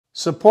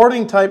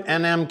Supporting type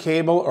NM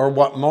cable, or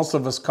what most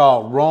of us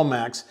call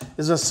ROMEX,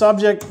 is a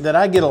subject that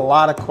I get a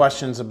lot of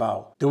questions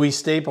about. Do we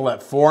staple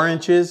at 4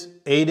 inches,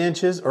 8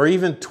 inches, or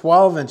even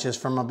 12 inches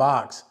from a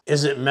box?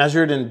 Is it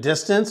measured in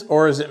distance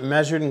or is it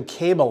measured in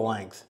cable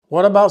length?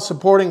 What about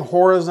supporting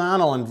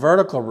horizontal and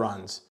vertical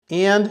runs?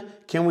 And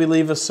can we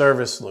leave a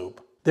service loop?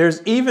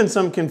 There's even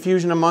some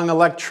confusion among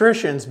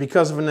electricians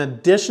because of an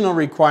additional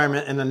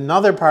requirement in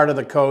another part of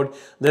the code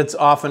that's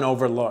often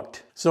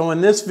overlooked. So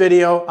in this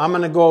video, I'm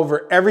going to go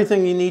over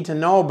everything you need to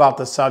know about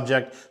the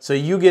subject so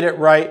you get it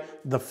right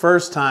the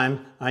first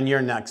time on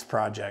your next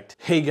project.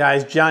 Hey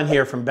guys, John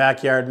here from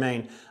Backyard,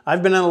 Maine.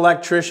 I've been an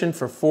electrician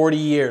for 40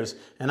 years,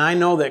 and I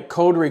know that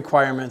code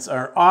requirements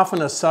are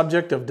often a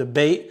subject of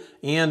debate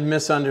and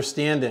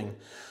misunderstanding.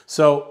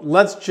 So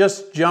let's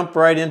just jump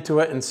right into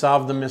it and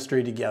solve the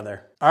mystery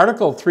together.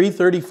 Article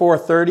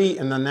 334.30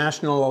 in the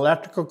National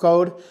Electrical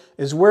Code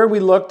is where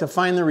we look to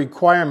find the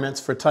requirements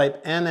for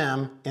type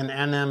NM and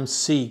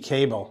NMC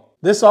cable.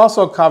 This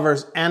also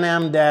covers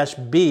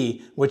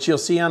NM-B, which you'll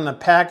see on the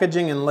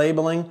packaging and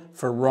labeling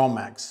for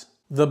ROMEX.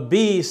 The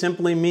B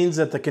simply means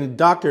that the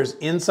conductors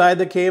inside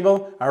the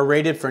cable are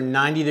rated for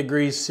 90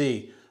 degrees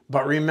C.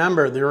 But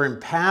remember, their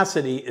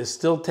ampacity is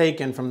still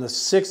taken from the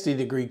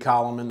 60-degree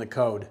column in the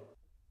code.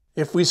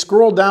 If we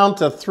scroll down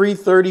to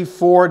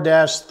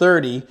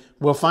 334-30,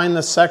 we'll find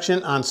the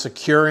section on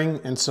securing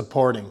and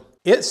supporting.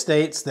 It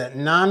states that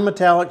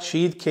non-metallic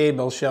sheath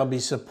cables shall be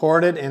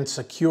supported and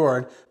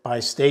secured by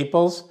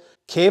staples,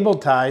 cable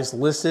ties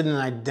listed and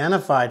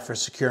identified for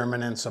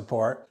securement and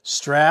support,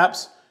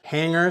 straps,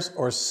 hangers,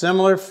 or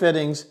similar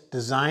fittings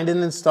designed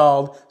and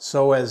installed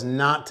so as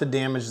not to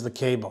damage the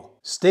cable.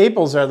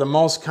 Staples are the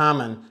most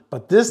common,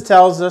 but this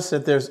tells us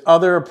that there's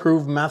other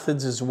approved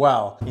methods as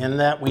well, and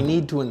that we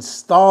need to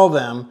install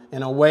them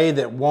in a way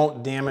that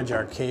won't damage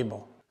our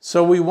cable.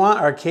 So we want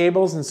our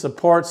cables and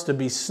supports to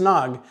be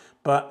snug,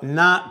 but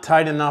not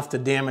tight enough to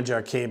damage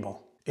our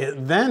cable.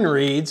 It then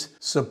reads,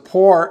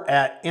 support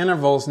at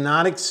intervals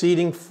not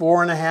exceeding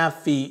 4.5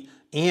 feet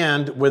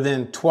and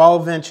within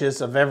 12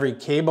 inches of every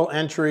cable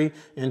entry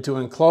into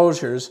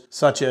enclosures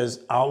such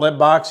as outlet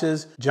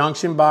boxes,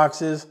 junction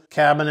boxes,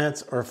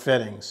 cabinets, or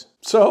fittings.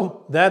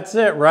 So that's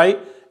it, right?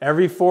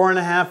 Every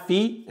 4.5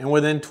 feet and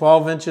within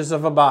 12 inches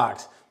of a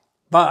box.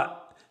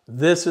 But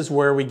this is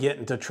where we get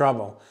into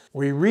trouble.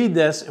 We read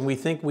this and we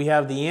think we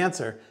have the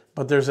answer,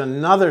 but there's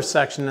another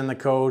section in the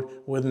code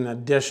with an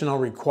additional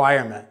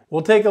requirement.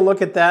 We'll take a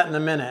look at that in a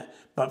minute.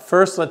 But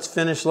first, let's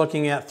finish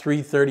looking at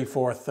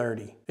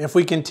 334.30. If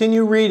we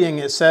continue reading,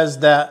 it says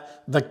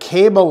that the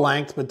cable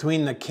length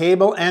between the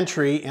cable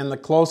entry and the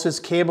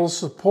closest cable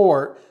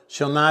support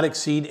shall not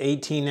exceed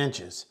 18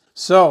 inches.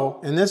 So,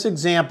 in this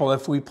example,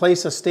 if we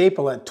place a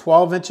staple at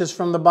 12 inches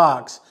from the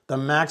box, the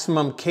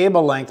maximum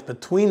cable length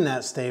between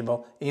that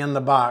staple and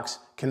the box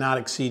cannot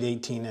exceed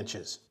 18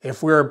 inches.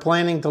 If we were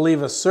planning to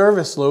leave a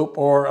service loop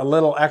or a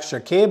little extra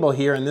cable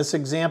here in this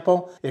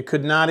example, it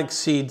could not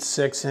exceed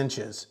 6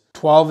 inches.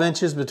 12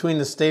 inches between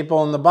the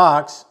staple and the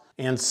box,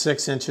 and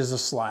 6 inches of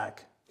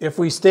slack. If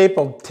we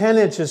stapled 10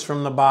 inches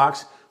from the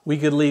box, we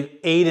could leave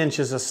 8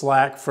 inches of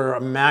slack for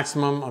a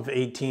maximum of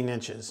 18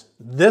 inches.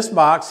 This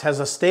box has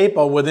a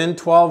staple within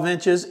 12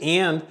 inches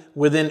and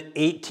within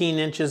 18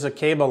 inches of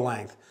cable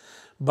length.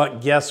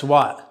 But guess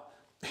what?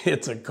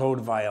 It's a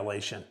code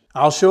violation.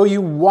 I'll show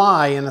you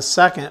why in a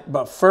second,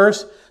 but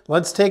first,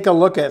 let's take a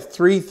look at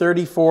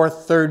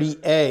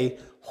 334.30A,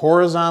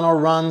 horizontal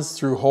runs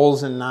through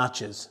holes and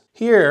notches.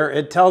 Here,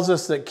 it tells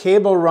us that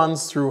cable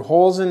runs through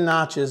holes and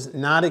notches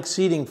not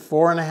exceeding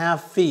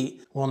 4.5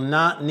 feet will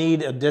not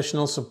need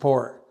additional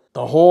support.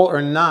 The hole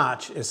or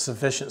notch is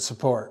sufficient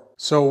support.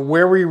 So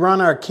where we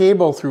run our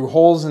cable through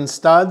holes and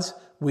studs,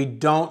 we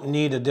don't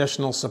need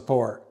additional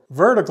support.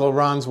 Vertical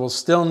runs will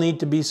still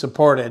need to be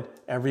supported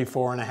every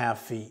 4.5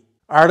 feet.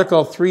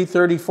 Article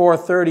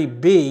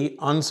 334.30B,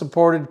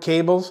 unsupported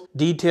cables,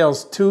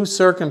 details 2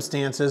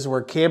 circumstances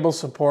where cable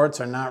supports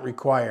are not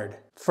required.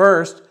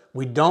 First,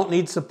 we don't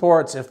need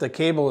supports if the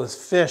cable is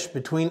fished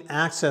between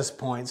access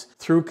points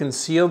through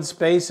concealed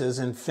spaces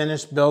in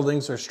finished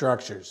buildings or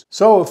structures.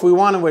 So if we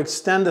want to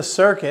extend a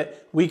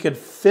circuit, we could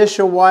fish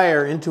a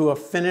wire into a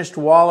finished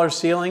wall or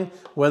ceiling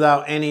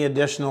without any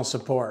additional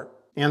support.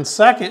 And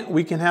second,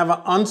 we can have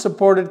an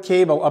unsupported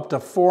cable up to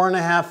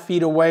 4.5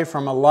 feet away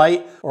from a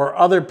light or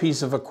other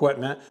piece of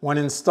equipment when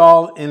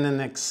installed in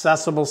an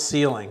accessible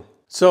ceiling.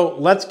 So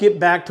let's get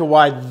back to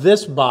why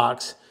this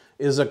box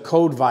is a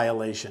code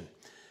violation.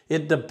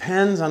 It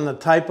depends on the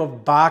type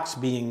of box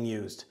being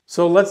used.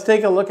 So let's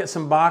take a look at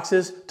some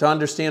boxes to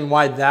understand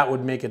why that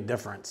would make a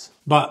difference.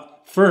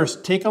 But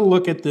first, take a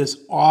look at this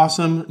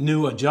awesome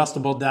new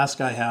adjustable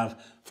desk I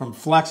have from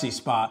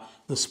FlexiSpot,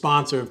 the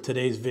sponsor of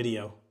today's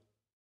video.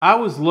 I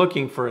was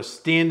looking for a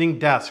standing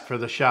desk for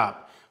the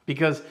shop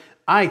because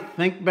I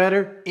think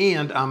better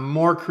and I'm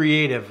more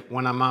creative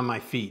when I'm on my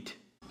feet.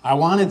 I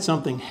wanted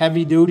something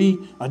heavy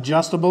duty,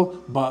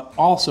 adjustable, but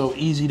also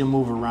easy to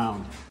move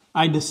around.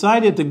 I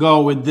decided to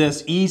go with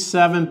this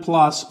E7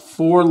 Plus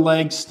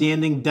 4-leg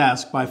standing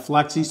desk by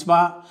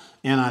FlexiSpot,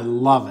 and I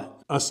love it.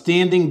 A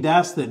standing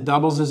desk that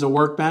doubles as a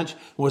workbench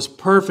was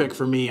perfect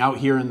for me out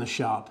here in the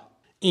shop.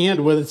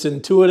 And with its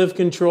intuitive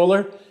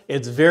controller,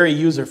 it's very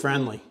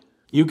user-friendly.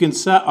 You can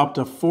set up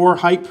to 4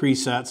 height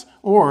presets,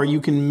 or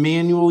you can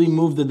manually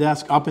move the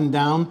desk up and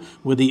down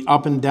with the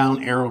up and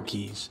down arrow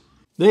keys.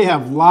 They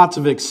have lots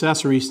of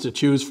accessories to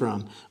choose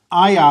from.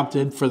 I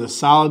opted for the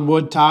solid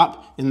wood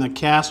top and the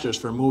casters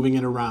for moving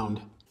it around.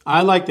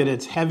 I like that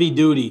it's heavy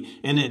duty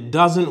and it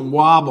doesn't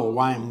wobble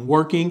while I'm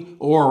working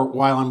or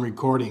while I'm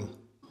recording.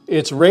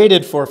 It's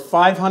rated for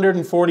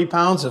 540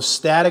 pounds of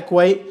static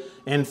weight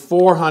and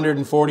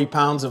 440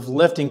 pounds of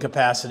lifting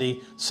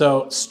capacity,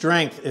 so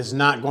strength is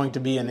not going to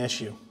be an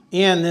issue.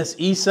 And this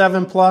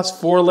E7 Plus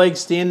 4-leg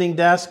standing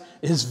desk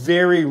is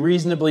very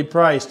reasonably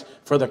priced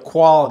for the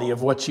quality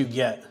of what you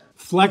get.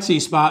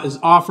 FlexiSpot is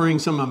offering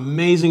some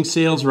amazing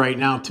sales right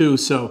now too,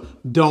 so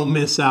don't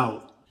miss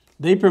out.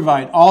 They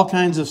provide all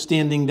kinds of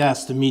standing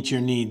desks to meet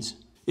your needs.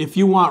 If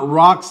you want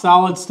rock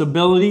solid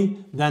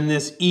stability, then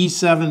this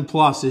E7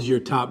 Plus is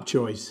your top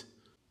choice.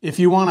 If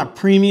you want a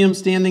premium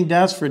standing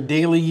desk for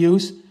daily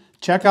use,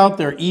 check out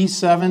their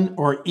E7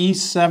 or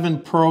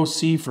E7 Pro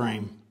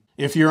C-frame.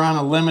 If you're on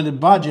a limited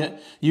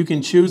budget, you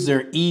can choose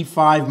their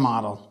E5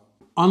 model.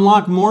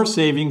 Unlock more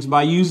savings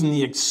by using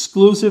the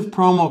exclusive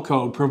promo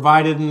code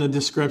provided in the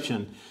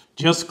description.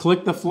 Just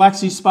click the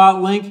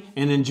FlexiSpot link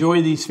and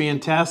enjoy these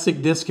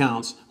fantastic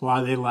discounts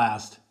while they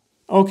last.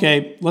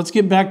 Okay, let's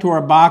get back to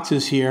our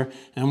boxes here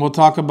and we'll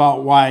talk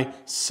about why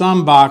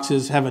some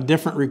boxes have a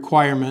different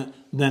requirement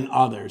than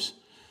others.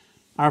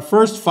 Our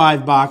first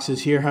 5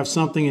 boxes here have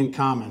something in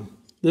common.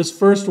 This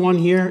first one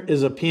here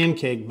is a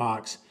pancake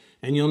box,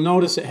 and you'll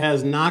notice it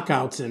has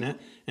knockouts in it,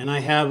 and I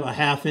have a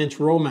 1/2 inch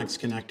ROMEX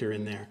connector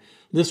in there.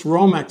 This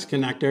ROMEX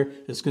connector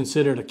is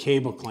considered a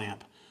cable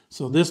clamp,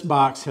 so this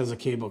box has a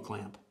cable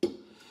clamp.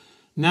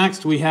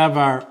 Next, we have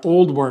our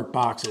old work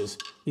boxes.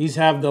 These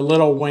have the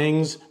little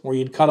wings where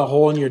you'd cut a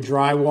hole in your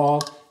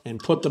drywall and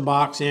put the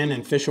box in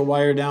and fish a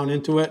wire down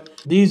into it.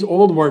 These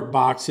old work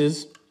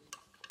boxes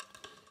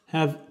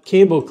have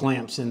cable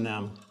clamps in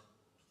them.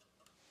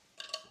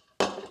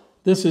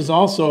 This is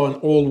also an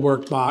old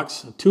work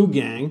box, a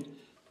 2-gang,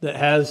 that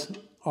has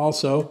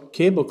also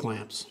cable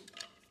clamps.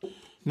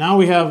 Now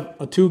we have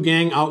a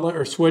 2-gang outlet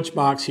or switch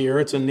box here.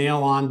 It's a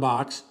nail-on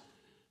box.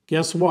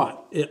 Guess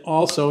what? It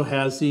also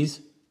has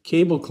these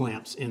cable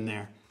clamps in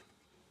there.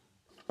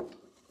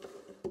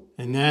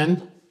 And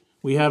then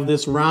we have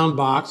this round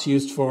box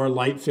used for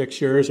light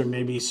fixtures or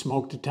maybe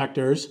smoke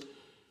detectors.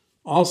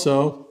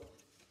 Also,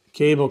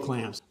 cable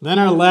clamps. Then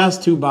our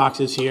last 2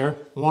 boxes here,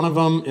 one of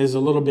them is a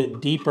little bit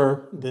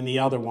deeper than the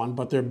other one,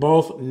 but they're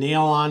both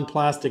nail-on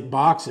plastic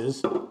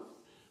boxes,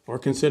 or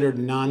considered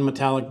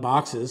non-metallic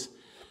boxes.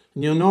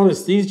 And you'll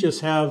notice these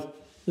just have,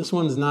 this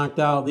one's knocked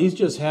out, these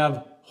just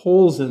have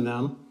holes in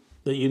them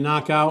that you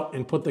knock out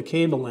and put the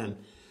cable in.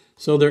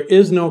 So there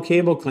is no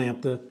cable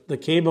clamp. The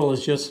cable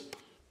is just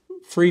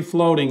free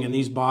floating in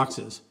these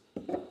boxes.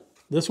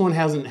 This one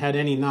hasn't had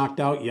any knocked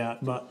out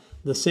yet, but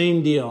the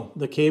same deal.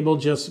 The cable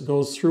just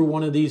goes through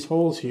one of these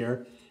holes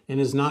here and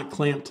is not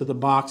clamped to the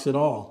box at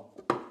all.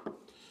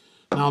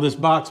 Now this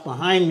box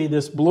behind me,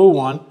 this blue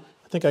one,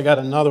 I think I got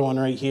another one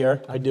right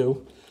here. I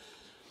do.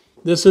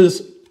 This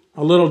is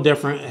a little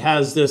different. It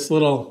has this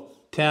little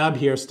tab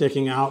here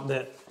sticking out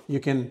that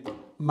you can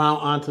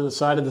mount onto the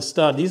side of the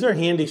stud. These are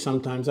handy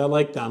sometimes. I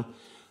like them.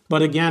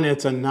 But again,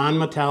 it's a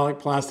non-metallic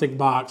plastic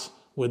box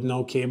with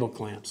no cable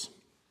clamps.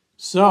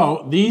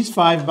 So these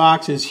 5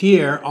 boxes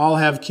here all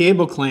have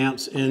cable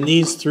clamps and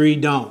these 3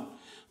 don't.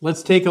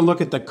 Let's take a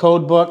look at the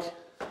code book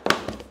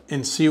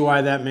and see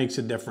why that makes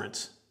a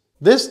difference.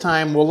 This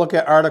time we'll look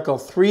at Article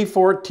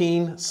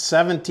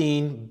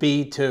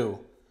 314.17b2.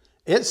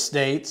 It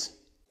states,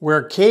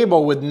 where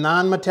cable with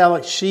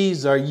non-metallic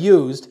sheaths are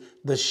used,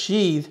 the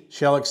sheath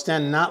shall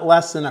extend not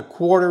less than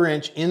 1/4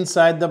 inch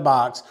inside the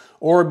box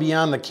or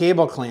beyond the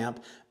cable clamp,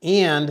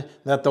 and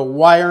that the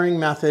wiring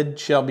method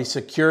shall be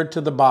secured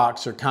to the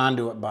box or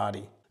conduit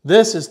body.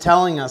 This is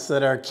telling us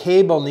that our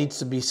cable needs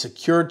to be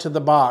secured to the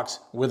box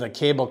with a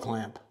cable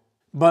clamp.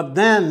 But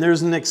then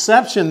there's an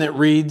exception that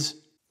reads,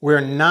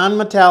 where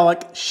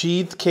non-metallic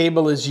sheathed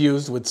cable is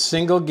used with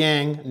single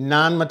gang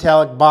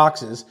non-metallic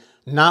boxes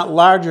not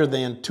larger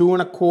than 2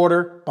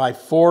 1/4 by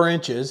 4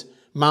 inches,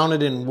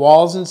 mounted in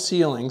walls and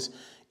ceilings,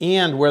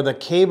 and where the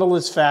cable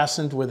is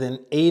fastened within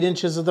 8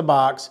 inches of the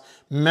box,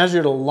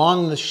 measured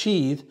along the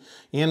sheath,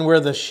 and where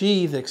the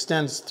sheath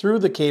extends through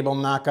the cable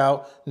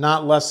knockout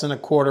not less than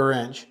 1/4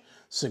 inch.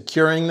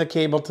 Securing the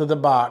cable to the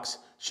box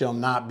shall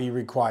not be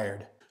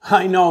required.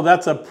 I know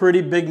that's a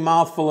pretty big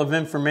mouthful of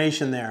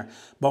information there,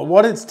 but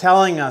what it's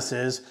telling us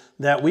is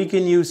that we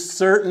can use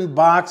certain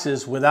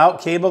boxes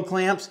without cable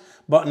clamps,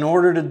 but in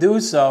order to do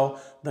so,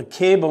 the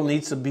cable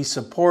needs to be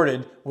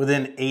supported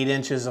within 8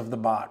 inches of the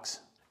box.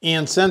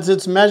 And since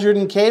it's measured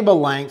in cable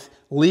length,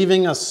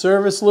 leaving a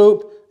service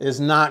loop is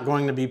not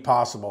going to be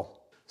possible.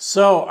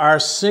 So our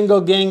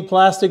single gang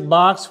plastic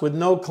box with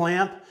no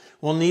clamp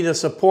will need a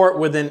support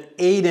within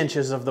 8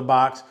 inches of the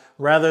box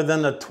rather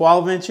than the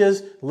 12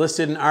 inches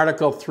listed in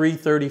Article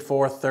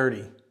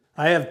 334.30.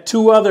 I have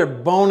two other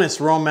bonus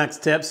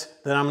ROMEX tips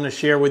that I'm going to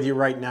share with you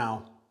right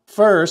now.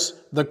 First,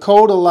 the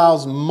code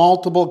allows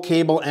multiple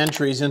cable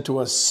entries into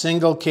a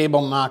single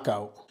cable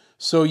knockout.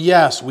 So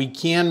yes, we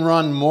can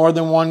run more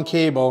than one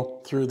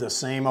cable through the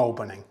same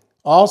opening.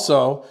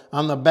 Also,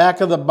 on the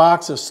back of the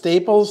box of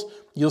staples,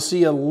 you'll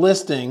see a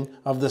listing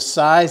of the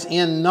size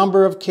and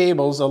number of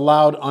cables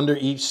allowed under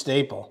each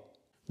staple.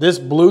 This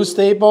blue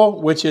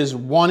staple, which is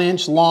 1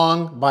 inch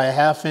long by a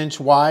 1/2 inch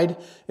wide,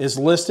 is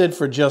listed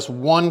for just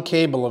one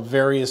cable of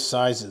various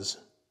sizes.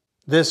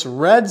 This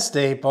red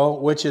staple,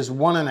 which is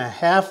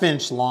 1.5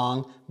 inch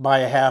long by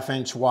a 1/2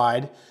 inch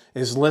wide,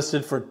 is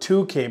listed for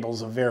 2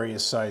 cables of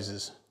various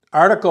sizes.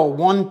 Article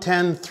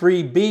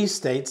 110.3b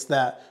states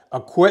that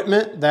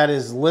equipment that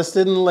is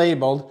listed and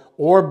labeled,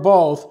 or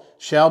both,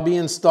 shall be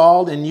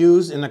installed and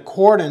used in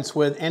accordance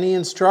with any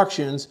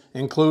instructions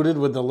included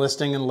with the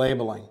listing and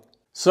labeling.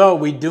 So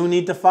we do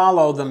need to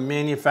follow the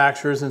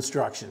manufacturer's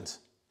instructions.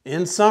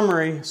 In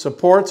summary,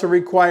 supports are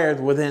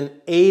required within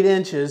 8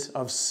 inches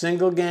of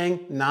single gang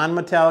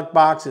non-metallic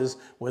boxes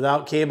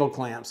without cable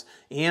clamps,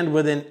 and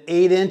within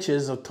 8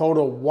 inches of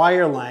total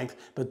wire length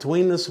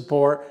between the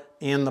support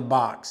and the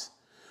box.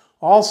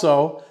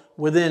 Also,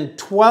 within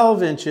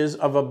 12 inches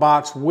of a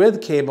box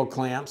with cable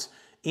clamps,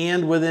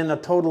 and within a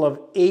total of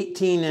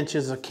 18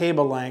 inches of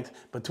cable length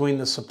between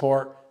the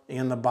support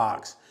and the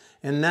box.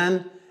 And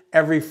then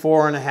every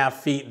 4.5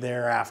 feet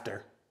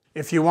thereafter.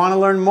 If you want to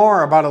learn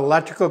more about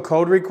electrical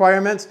code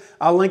requirements,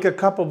 I'll link a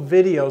couple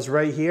videos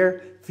right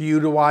here for you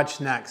to watch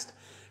next.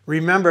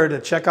 Remember to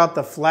check out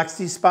the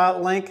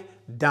FlexiSpot link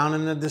down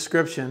in the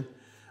description.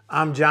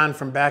 I'm John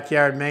from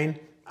Backyard, Maine.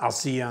 I'll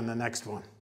see you on the next one.